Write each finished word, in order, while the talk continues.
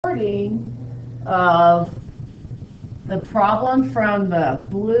copying of the problem from the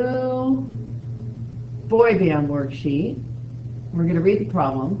blue boy band worksheet. We're going to read the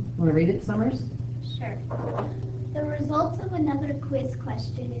problem. Want to read it, Summers? Sure. The results of another quiz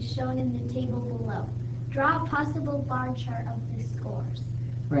question is shown in the table below. Draw a possible bar chart of the scores.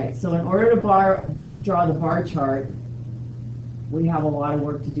 Right, so in order to draw the bar chart, we have a lot of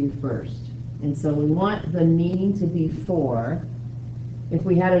work to do first. And so we want the mean to be 4. If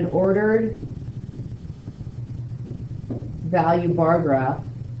we had an ordered value bar graph,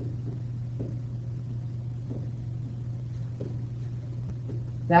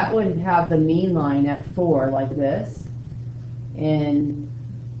 that would have the mean line at 4 like this. And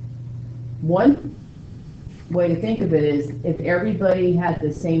one way to think of it is if everybody had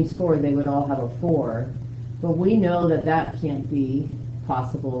the same score, they would all have a 4. But we know that that can't be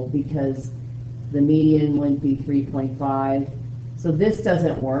possible because the median wouldn't be 3.5. So this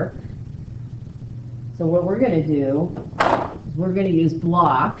doesn't work. So what we're going to do is we're going to use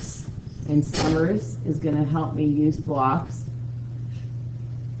blocks, and Summers is going to help me use blocks.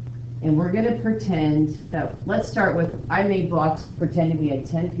 And we're going to pretend that, let's start with, I made blocks pretend to be at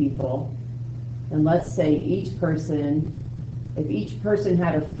 10 people. And let's say each person, if each person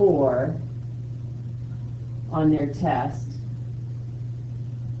had a 4 on their test,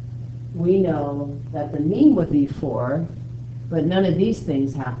 we know that the mean would be 4, but none of these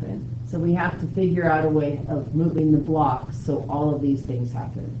things happen. So we have to figure out a way of moving the blocks so all of these things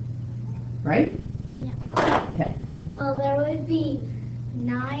happen. Right? Yeah. Okay. Well, there would be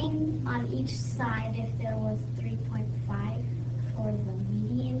 9 on each side if there was 3.5 for the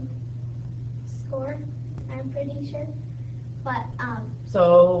median score, I'm pretty sure. But,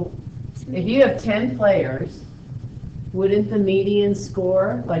 so if you have 10 players, wouldn't the median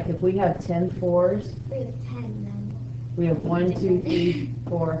score, like if we have 10 4s, we have 10 then. we have 1, 2, 3,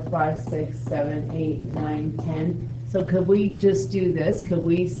 4, 5, 6, 7, 8, 9, 10. So could we just do this? Could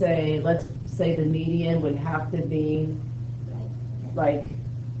we say, let's say the median would have to be, like,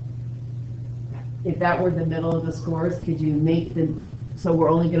 if that were the middle of the scores, could you make them, so we're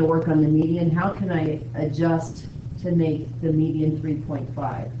only going to work on the median? How can I adjust to make the median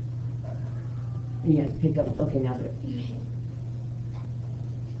 3.5? You have to pick up, okay, now do it.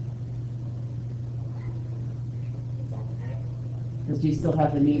 Because you still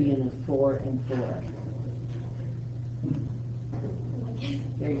have the median of 4 and 4.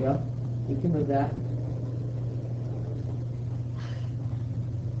 There you go. You can move that.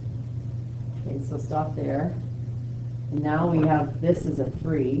 Okay, so stop there. And now we have, this is a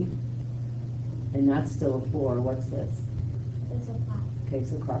 3, and that's still a 4. What's this? There's a 5. Okay,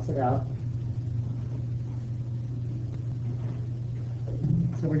 so cross it out.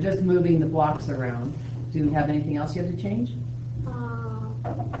 So we're just moving the blocks around. Do we have anything else you have to change?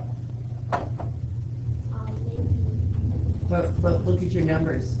 Maybe. But look at your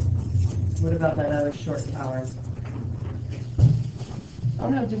numbers. What about that other short tower? Oh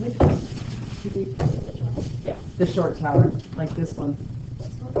no, did we? Yeah, the short tower, like this one.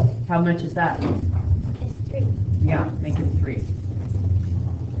 How much is that? It's 3. Yeah, make it 3.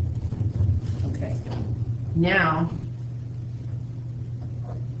 Okay. Now,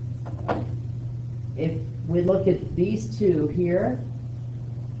 if we look at these two here,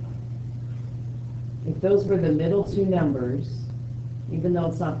 if those were the middle two numbers, even though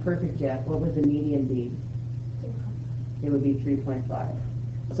it's not perfect yet, what would the median be? It would be 3.5.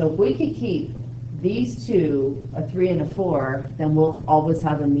 So if we could keep these two, a 3 and a 4, then we'll always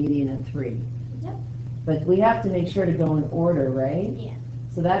have a median of 3. Yep. But we have to make sure to go in order, right? Yeah.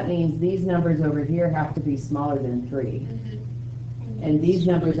 So that means these numbers over here have to be smaller than 3. Mm-hmm. And these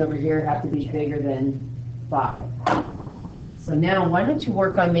numbers over here have to be bigger than 5. So now, why don't you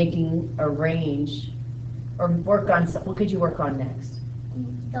work on making a range, or work on, what could you work on next?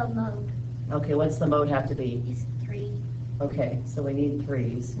 The mode Okay, what's the mode have to be? is 3. Okay, so we need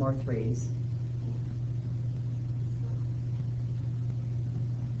 3s, more 3s.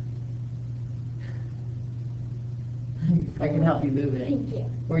 I can help you move it. Thank you.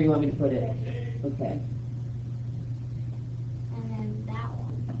 Where do you want me to put it? Okay, And then that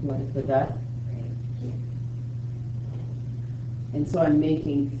one you want to put that? right here. And so I'm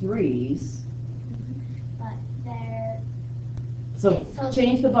making 3s. But they're So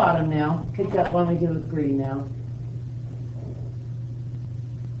change the bottom now. Pick up, why don't we do it with green now?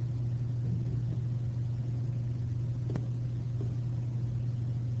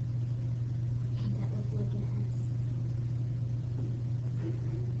 that was looking at us.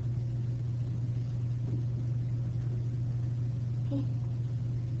 Okay.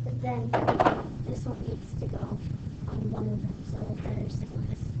 But then this one needs to go on one of them, so there's one.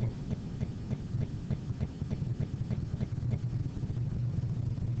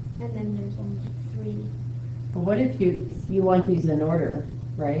 And then there's only 3. But what if you want these in order,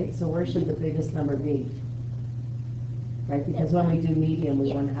 right? So where should the biggest number be? Right, because when we do medium,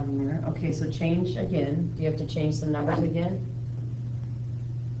 we want to have them in order. Okay, so change again. Do you have to change some numbers again?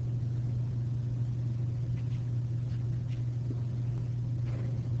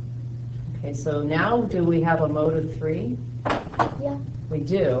 Okay, so now do we have a mode of 3? Yeah. We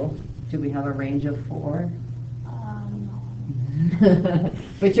do. Do we have a range of 4? No.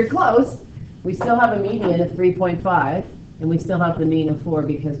 But you're close. We still have a median of 3.5, and we still have the mean of 4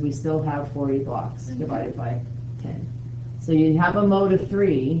 because we still have 40 blocks divided by 10. So you have a mode of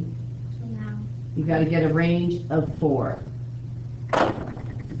 3. So now. You got to get a range of 4.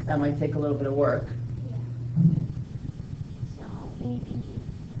 That might take a little bit of work. Yeah. So maybe.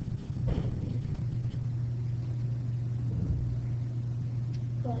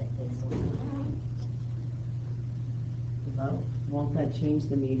 Put this one. Well, won't that change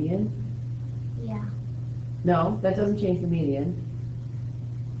the median? Yeah. No, that doesn't change the median.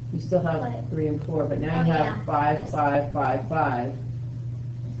 You still have What? 3 and 4, but now Oh, you have yeah. 5, 5, 5, 5.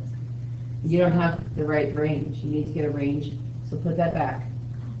 You don't have the right range. You need to get a range. So put that back.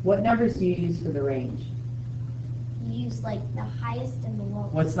 What numbers do you use for the range? You use like the highest and the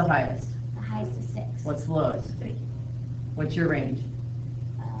lowest. What's the highest? The highest is 6. What's the lowest? 3. What's your range? 3.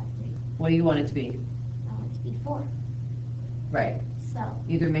 What do you want it to be? I want it to be 4. Right. So.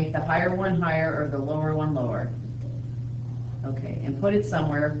 Either make the higher one higher or the lower one lower. Okay, and put it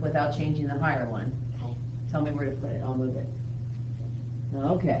somewhere without changing the higher one. Okay. Tell me where to put it. I'll move it.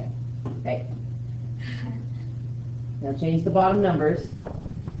 Okay. Hey. Now change the bottom numbers.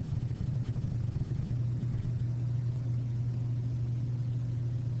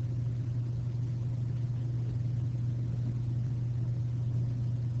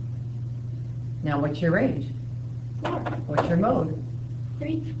 Now what's your range? 4. What's your mode?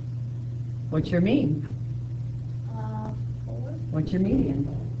 3. What's your mean? 4. What's your median?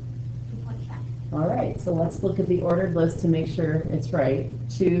 2.5. All right, so let's look at the ordered list to make sure it's right.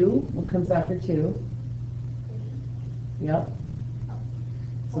 2, what comes after 2? 3. Yep.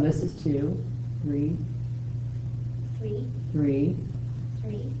 So this is 2, 3, 3. 3,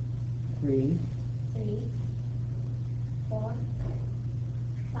 3. 3, 3. 4.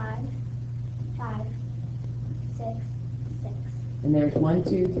 5. 5. 6. 6. and there's 1,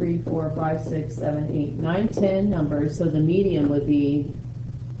 2, 3, 4, 5, 6, 7, 8, 9, 10 numbers. So the median would be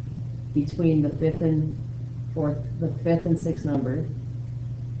between the 5th and 4th, the 5th and 6th number.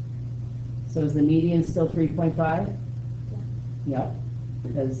 So is the median still 3.5? Yeah. Yep,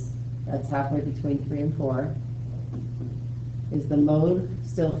 because that's halfway between 3 and 4. Is the mode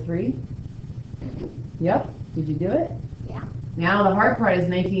still 3? Yep. Did you do it? Yeah. Now the hard part is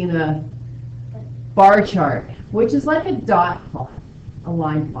making a bar chart, which is like a dot plot, a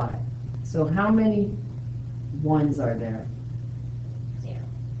line plot. So how many ones are there? 0.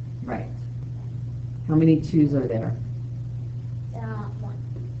 Right. How many 2s are there? 1.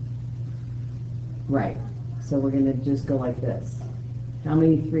 Right. So we're going to just go like this. How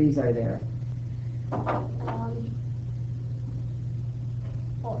many 3s are there?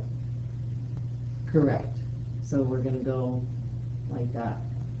 4. Correct. So we're going to go like that.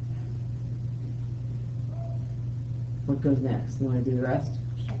 What goes next? You want to do the rest?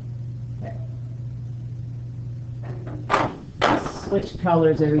 Sure. Okay. Switch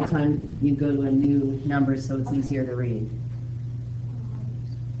colors every time you go to a new number so it's easier to read.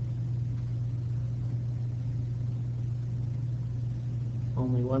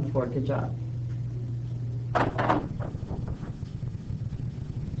 Only 1/4. Good job.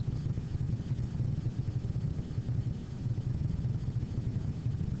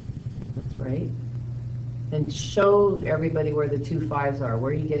 That's right. And show everybody where the 2 5s are.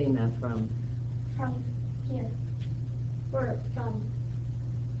 Where are you getting that from? From here. Or from.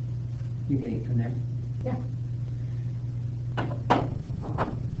 You're getting it from there. Yeah. And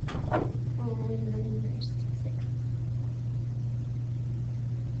then there's 6.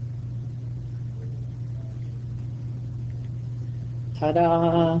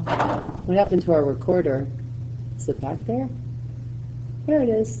 Ta-da! What happened to our recorder? Is it back there? There it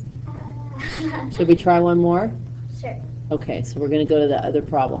is. Should we try one more? Sure. Okay, so we're going to go to the other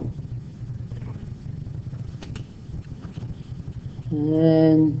problem.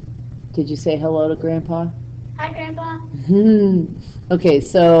 And did you say hello to Grandpa? Hi, Grandpa. Okay,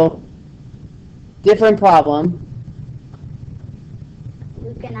 so different problem.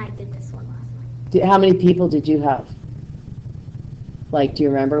 Luke and I did this one last night. How many people did you have? Like, do you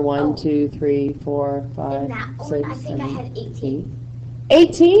remember? 1, Oh. 2, 3, 4, 5, In that one, 6, I think I 7, had 18.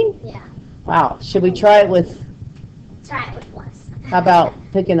 18? Yeah. Wow. Should we try it with? Try it with less. How about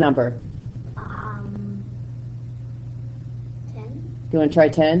pick a number? 10. You want to try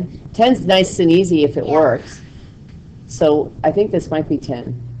 10? 10's nice and easy if it Yeah. works. So I think this might be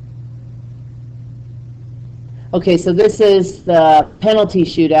 10. Okay, so this is the penalty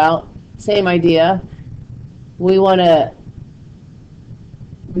shootout. Same idea. We want to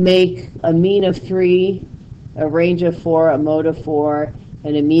make a mean of 3, a range of 4, a mode of 4,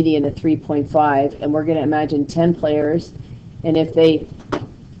 and a median of 3.5. And we're going to imagine 10 players. And if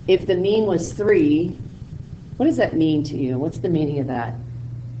the mean was 3, what does that mean to you? What's the meaning of that?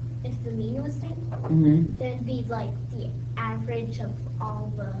 If the mean was 10, Mm-hmm. then it'd be like the average of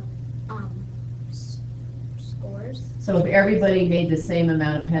all the scores. So if everybody made the same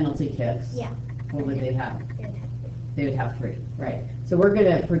amount of penalty kicks, Yeah. what would they have? They would have They would have 3, right? So we're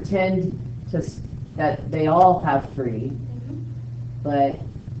going to pretend that they all have 3, but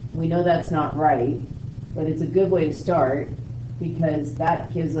we know that's not right. But it's a good way to start because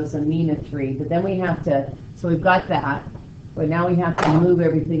that gives us a mean of 3. But then we have to, so we've got that, but now we have to move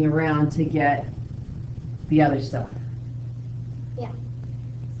everything around to get the other stuff.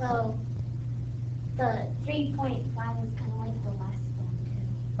 So the 3.5 is kind of like the last one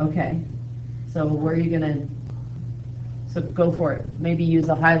too. Okay. So where are you going to, so go for it. Maybe use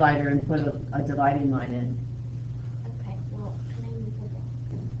a highlighter and put a dividing line in. Okay, well, can I move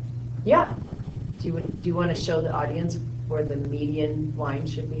it? Yeah. Do you want to show the audience where the median line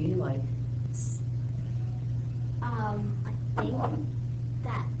should be? Like, I think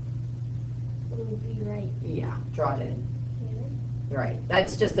that would be right yeah, draw it in. here. Right.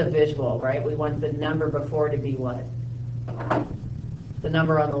 That's just a visual, right? We want the number before to be what? The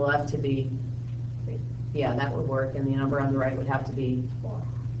number on the left to be, yeah, that would work, and the number on the right would have to be 4.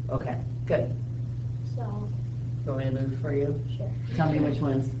 okay. Good. So, Go ahead and move for you. sure. Tell me which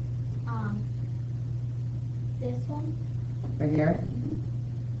ones. This one, Right here?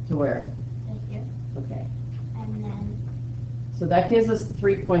 To where? right here, Okay. and then, So that gives us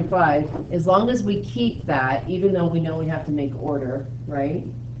 3.5. As long as we keep that, even though we know we have to make order, right?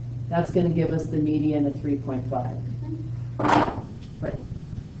 That's going to give us the median of 3.5. Right.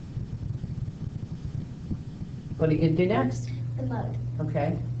 What are you going to do next? the mode,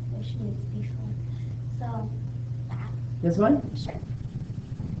 Okay. which needs before. So, that, This one? sure.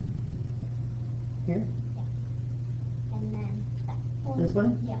 Here? And then that one. This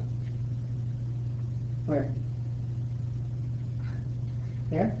one? Yeah. Where?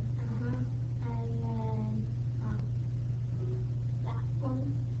 There? And then, that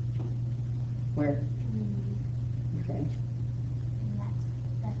one. Where? And Okay.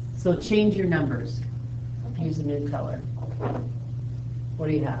 that's, So change your numbers. okay. Use a new color. What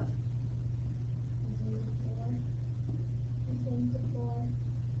do you have? This is the 4. This is the 4.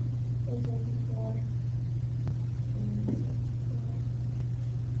 This is the 4.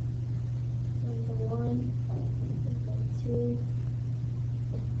 This is the 1. This is the 2.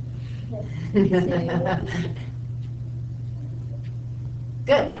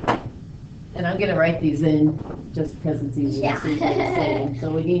 Good. And I'm gonna write these in just because it's easier Yeah. to see what it's saying.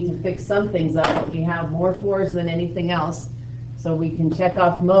 So we need to fix some things up, but we have more 4s than anything else. So we can check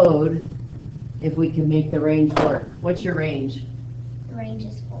off mode if we can make the range work. What's your range? The range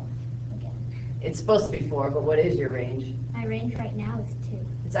is 4 again. It's supposed to be 4, but what is your range? My range right now is 2.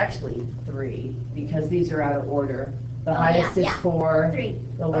 It's actually 3 because these are out of order. The Oh, highest yeah, is yeah. 4, 3.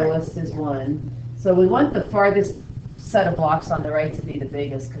 the lowest is Yeah. 1. So we want the farthest set of blocks on the right to be the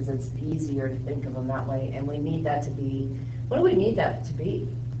biggest because it's easier to think of them that way. And we need that to be, what do we need that to be?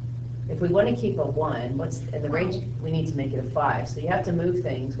 If we want to keep a 1, what's in the range? We need to make it a 5. So you have to move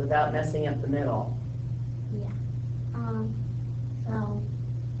things without messing up the middle Yeah. So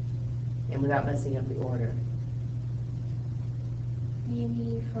and without messing up the order.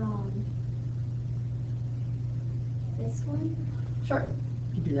 maybe from this one. Sure.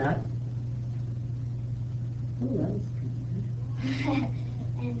 You can do that. Ooh, that was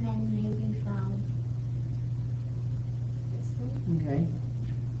And then maybe from this one. okay.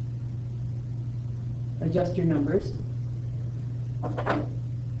 Adjust your numbers.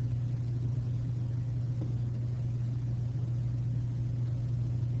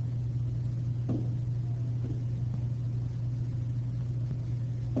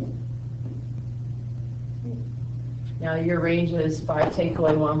 Now your range is 5, take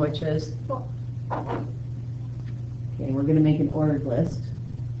away 1, which is? 4. Okay, we're gonna make an ordered list.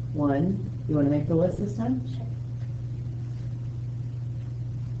 1, you wanna make the list this time? Sure.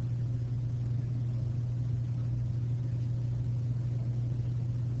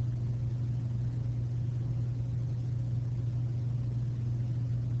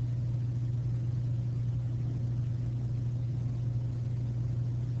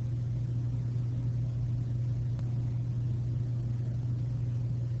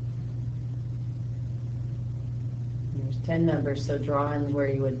 10 numbers, so draw in where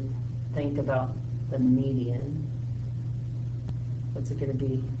you would think about the median. What's it going to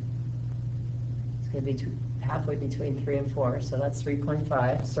be? It's going to be halfway between 3 and 4, so that's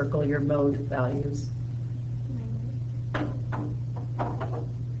 3.5. Circle your mode values.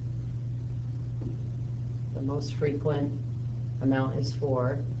 The most frequent amount is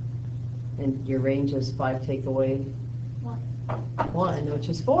 4, and your range is 5, take away 1, which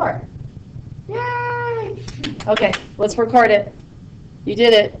is 4. Yay! Okay, let's record it. You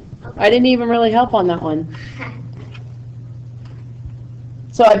did it. I didn't even really help on that one.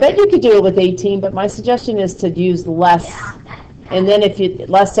 So I bet you could do it with 18, but my suggestion is to use less. And then if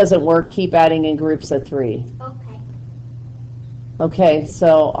less doesn't work, keep adding in groups of 3. Okay. Okay,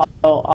 so I'll